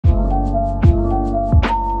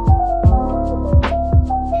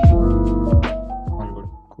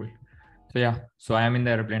So yeah, so I am in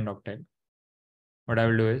the airplane doc type. What I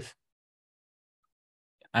will do is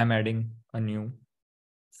I'm adding a new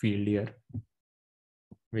field here,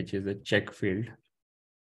 which is a check field.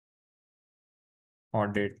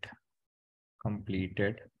 Audit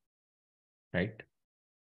completed, right?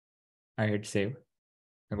 I hit save.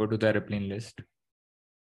 I go to the airplane list.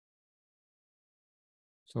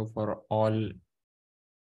 So for all,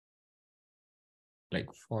 like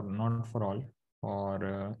for not for all,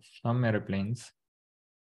 for some airplanes,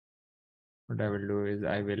 what I will do is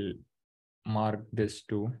I will mark this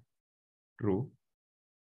to true,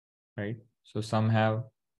 right? So some have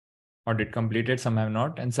audit completed, some have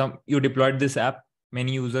not, and some you deployed this app.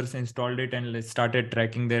 Many users installed it and started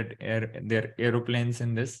tracking their aeroplanes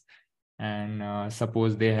in this. And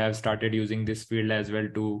suppose they have started using this field as well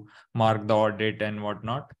to mark the audit and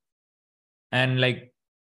whatnot. And like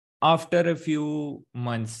after a few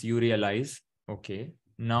months, you realize, okay,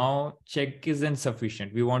 now check isn't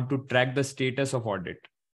sufficient. We want to track the status of audit,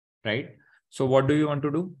 right? So what do you want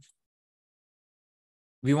to do?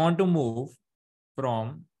 We want to move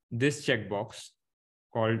from this checkbox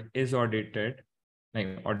called is audited,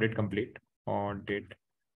 like audit complete,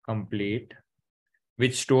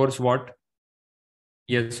 which stores what?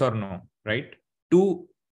 Yes or no, right? To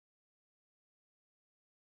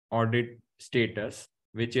audit status,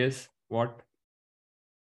 which is what?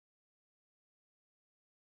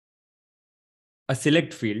 A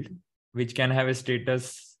select field, which can have a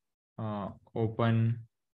status open,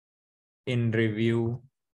 in review,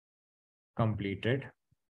 completed,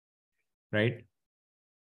 right?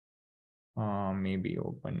 Maybe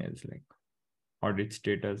open is like audit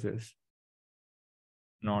status is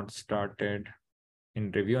not started,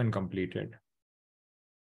 in review, and completed,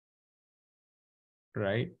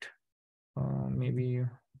 right? Maybe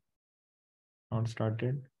not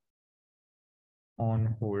started,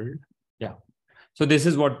 on hold. Yeah. So this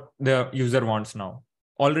is what the user wants now.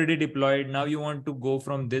 Already deployed. Now you want to go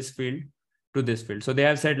from this field to this field. So they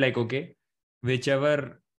have said like, okay,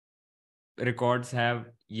 whichever records have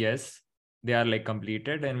yes, they are like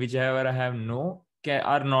completed, and whichever have no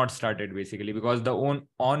are not started basically, because the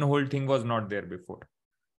on hold thing was not there before.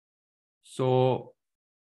 So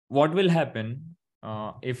what will happen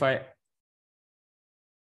if I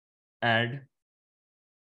add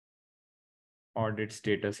audit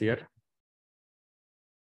status here,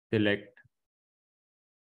 select,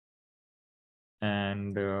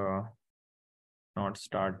 and not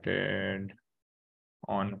started,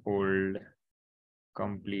 on hold,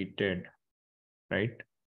 completed, right?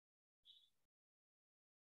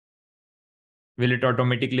 Will it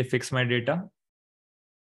automatically fix my data?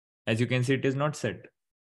 As you can see, it is not set,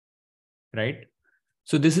 right?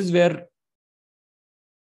 So this is where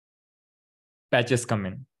patches come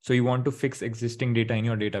in. So you want to fix existing data in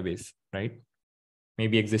your database, right?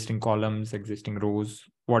 Maybe existing columns, existing rows,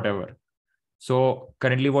 whatever. So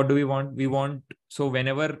currently, what do we want? We want, so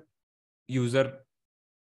whenever user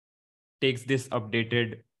takes this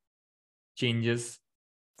updated changes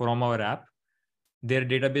from our app, their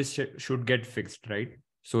database should get fixed, right?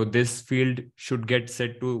 So this field should get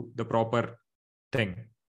set to the proper thing.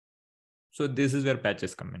 So this is where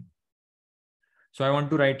patches come in. So I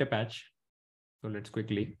want to write a patch. So let's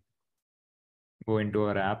quickly go into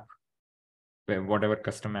our app, whatever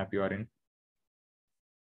custom app you are in.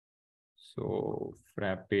 So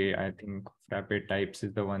Frappe, I think Frappe types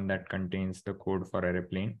is the one that contains the code for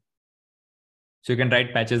airplane. So you can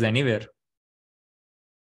write patches anywhere.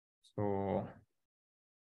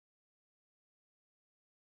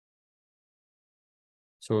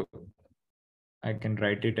 So I can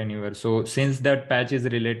write it anywhere. So since that patch is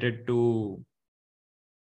related to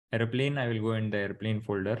airplane, I will go in the airplane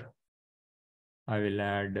folder. I will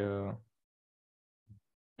add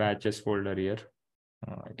patches folder here.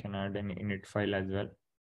 I can add an init file as well.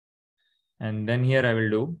 And then here I will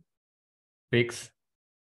do fix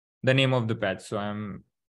the name of the patch. So I'm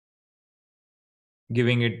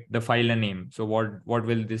giving it the file a name. So what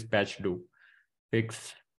will this patch do?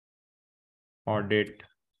 Fix audit.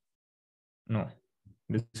 No,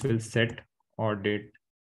 this will set audit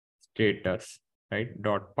status, right?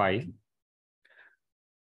 .py.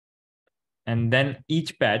 And then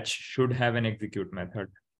each patch should have an execute method.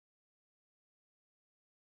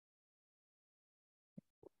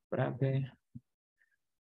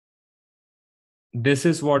 This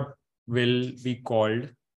is what will be called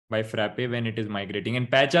by Frappe when it is migrating.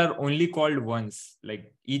 And patch are only called once.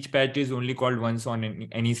 Like each patch is only called once on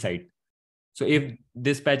any site. So if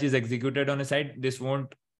this patch is executed on a site, this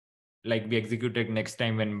won't like be executed next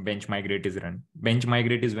time when bench migrate is run. Bench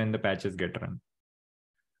migrate is when the patches get run.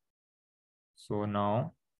 So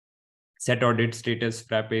now Set audit status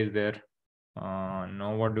Frappe is there.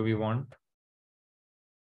 Now what do we want?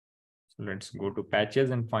 So let's go to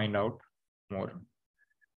patches and find out more.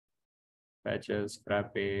 Patches,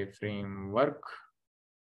 Frappe framework,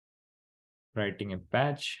 writing a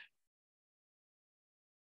patch.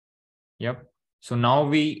 Yep. So now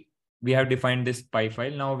we have defined this py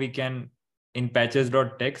file. Now we can, in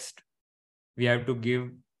patches.txt, we have to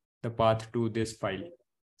give the path to this file,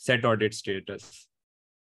 set audit status.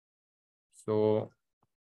 So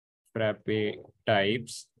Frappe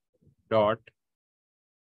types dot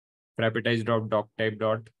Frappe types dot doc type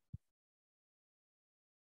dot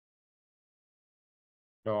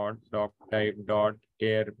doc type dot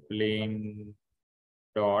airplane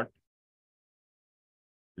dot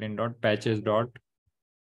plane dot patches dot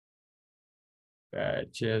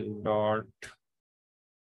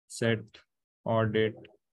set audit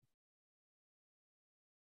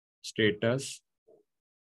status,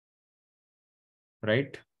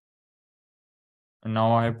 right? And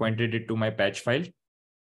now I have pointed it to my patch file.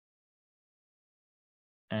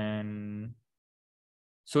 And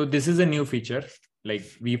so this is a new feature like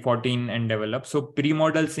V14 and develop. So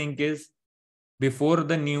pre-model sync is before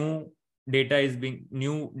the new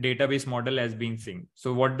database model has been synced.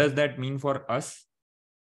 So what does that mean for us?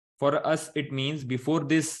 For us, it means before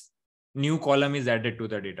this new column is added to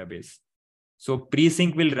the database. So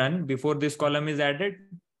pre-sync will run before this column is added,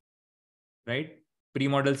 right?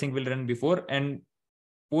 Pre-model sync will run before and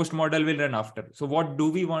post-model will run after. So what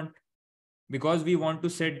do we want? Because we want to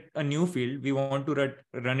set a new field, we want to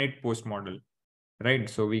run it post-model, right?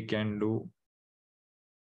 So we can do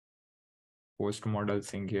post-model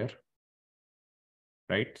sync here,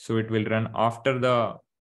 right? So it will run after the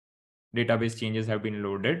database changes have been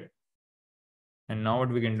loaded. And now what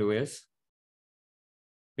we can do is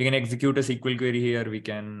we can execute a SQL query here. We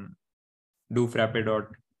can do frappe dot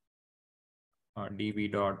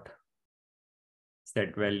db dot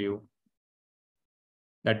set value.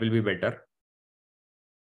 That will be better.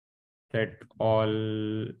 Set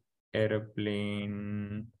all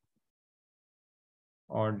airplane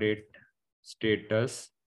audit status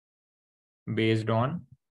based on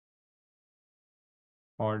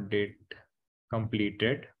audit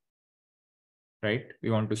completed, right? We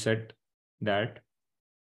want to set that.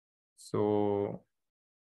 So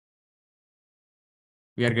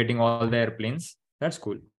we are getting all the airplanes. That's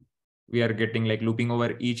cool. We are getting like looping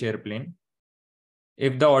over each airplane.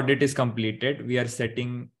 If the audit is completed, we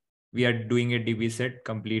are doing a DB set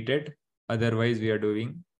completed. Otherwise, we are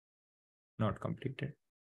doing not completed,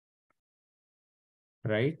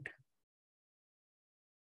 right?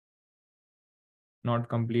 Not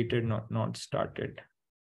completed, not started.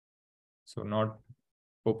 So not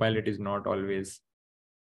Copilot is not always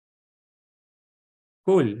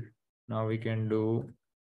cool. Now we can do.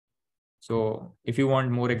 So if you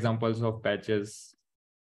want more examples of patches,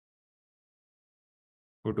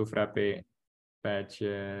 go to Frappe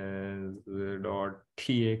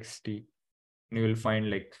patches.txt. You will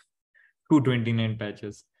find like 229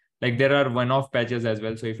 patches. Like there are one-off patches as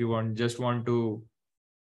well. So if you just want to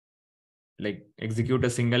like execute a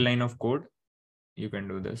single line of code, you can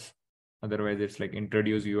do this. Otherwise, it's like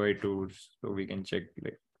introduce UI tools. So we can check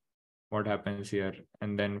like what happens here.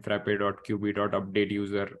 And then frappe.qb.update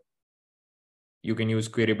user. You can use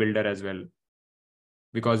query builder as well.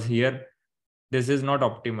 Because here, this is not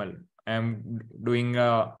optimal. I'm doing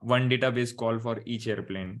a one database call for each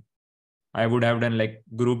airplane. I would have done like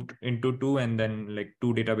grouped into two and then like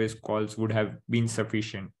two database calls would have been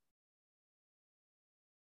sufficient.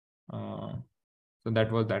 So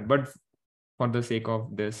that was that. But for the sake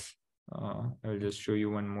of this, I'll just show you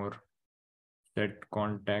one more. Set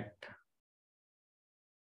contact.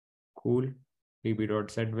 Cool.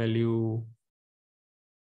 db.set value.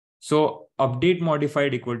 So update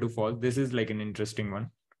modified equal to false. This is like an interesting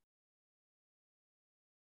one.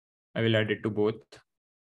 I will add it to both.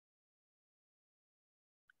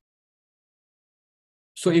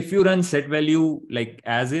 So if you run set value like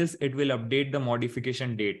as is, it will update the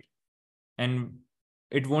modification date and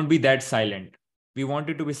it won't be that silent. We want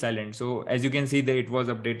it to be silent. So as you can see that it was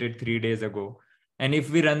updated 3 days ago. And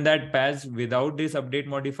if we run that patch without this update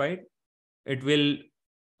modified, it will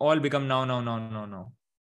all become now.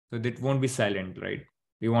 So that won't be silent, right?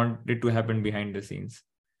 We want it to happen behind the scenes.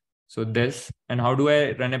 So this, and how do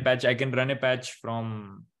I run a patch? I can run a patch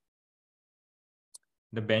from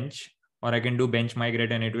the bench, or I can do bench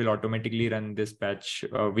migrate and it will automatically run this patch,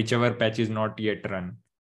 whichever patch is not yet run.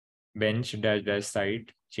 Bench dash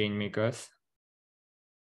site change makers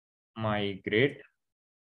migrate.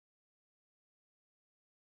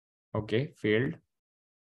 Okay, failed.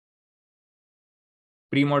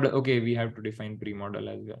 Pre-model. Okay, we have to define pre-model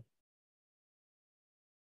as well.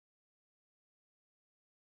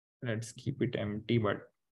 Let's keep it empty, but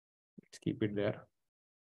let's keep it there.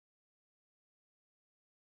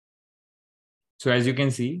 So as you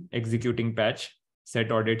can see, executing patch,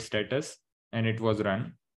 set audit status, and it was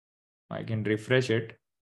run. I can refresh it.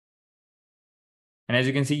 And as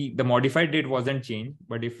you can see, the modified date wasn't changed.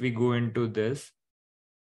 But if we go into this,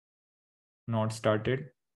 not started,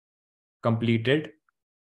 completed,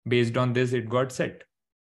 based on this, it got set.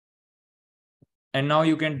 And now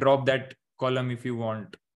you can drop that column if you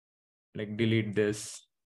want, like delete this,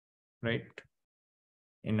 right?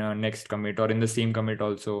 In a next commit or in the same commit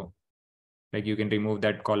also, like you can remove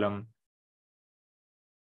that column.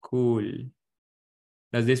 Cool.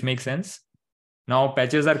 Does this make sense? Now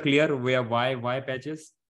patches are clear. Why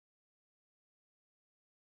patches?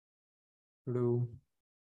 Cool.